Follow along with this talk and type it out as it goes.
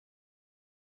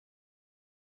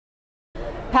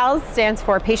PALS stands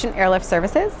for Patient Airlift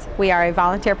Services. We are a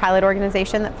volunteer pilot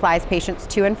organization that flies patients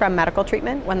to and from medical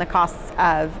treatment when the costs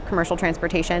of commercial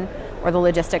transportation or the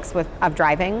logistics of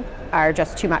driving are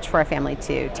just too much for a family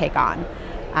to take on.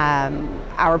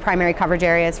 Our primary coverage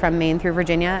area is from Maine through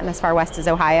Virginia and as far west as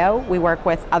Ohio. We work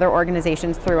with other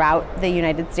organizations throughout the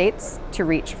United States to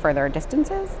reach further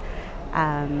distances.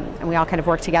 And we all kind of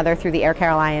work together through the Air Care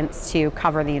Alliance to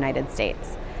cover the United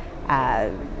States.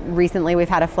 Recently we've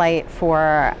had a flight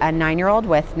for a 9-year-old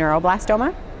with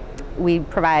neuroblastoma. We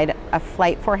provide a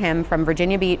flight for him from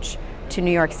Virginia Beach to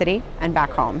New York City and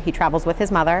back home. He travels with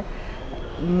his mother.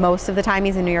 Most of the time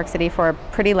he's in New York City for a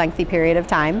pretty lengthy period of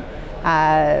time.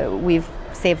 We've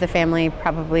saved the family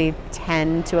probably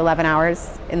 10 to 11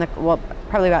 hours,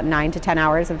 probably about 9 to 10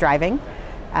 hours of driving.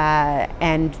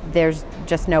 And there's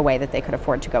just no way that they could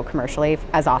afford to go commercially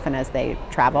as often as they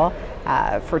travel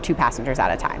for 2 passengers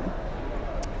at a time.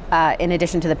 In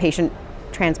addition to the patient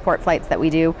transport flights that we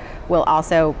do, we'll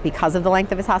also, because of the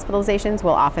length of his hospitalizations,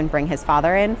 we'll often bring his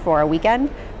father in for a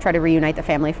weekend, try to reunite the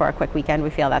family for a quick weekend. We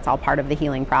feel that's all part of the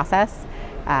healing process.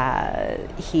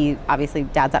 Obviously,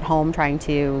 Dad's at home trying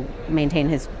to maintain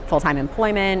his full-time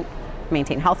employment,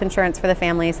 maintain health insurance for the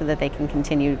family so that they can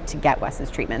continue to get Wes's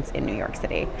treatments in New York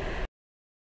City.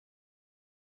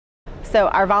 So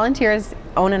our volunteers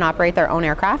own and operate their own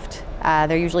aircraft.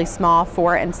 They're usually small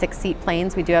 4- and 6-seat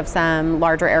planes. We do have some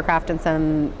larger aircraft and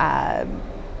some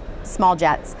small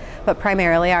jets, but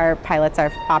primarily our pilots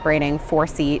are operating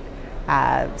 4-seat,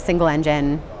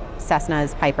 single-engine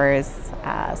Cessnas, Pipers,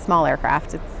 small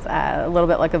aircraft. It's a little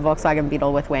bit like a Volkswagen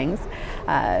Beetle with wings.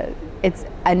 It's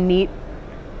a neat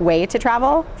way to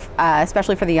travel,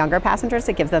 especially for the younger passengers.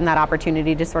 It gives them that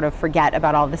opportunity to sort of forget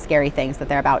about all the scary things that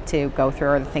they're about to go through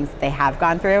or the things that they have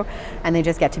gone through, and they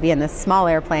just get to be in this small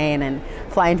airplane and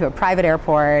fly into a private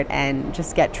airport and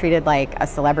just get treated like a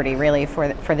celebrity really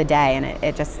for the day, and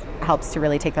it just helps to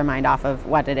really take their mind off of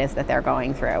what it is that they're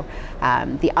going through.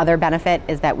 The other benefit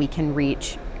is that we can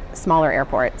reach smaller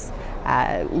airports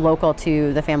local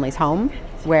to the family's home,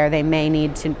 where they may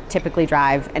need to typically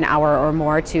drive an hour or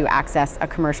more to access a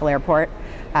commercial airport.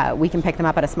 We can pick them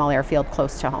up at a small airfield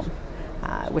close to home,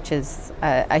 which is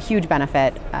a huge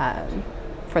benefit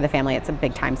for the family. It's a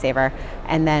big time saver.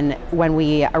 And then when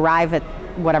we arrive at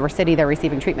whatever city they're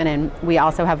receiving treatment in, we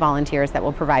also have volunteers that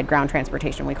will provide ground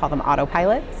transportation. We call them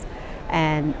autopilots,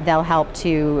 and they'll help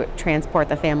to transport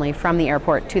the family from the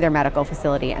airport to their medical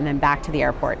facility and then back to the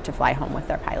airport to fly home with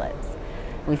their pilots.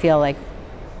 We feel like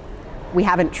we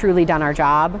haven't truly done our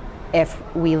job if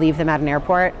we leave them at an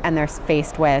airport and they're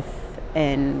faced with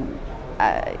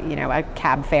a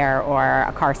cab fare or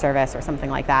a car service or something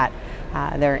like that.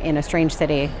 They're in a strange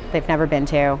city they've never been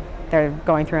to. They're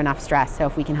going through enough stress, so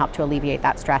if we can help to alleviate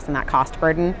that stress and that cost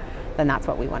burden, then that's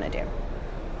what we want to do.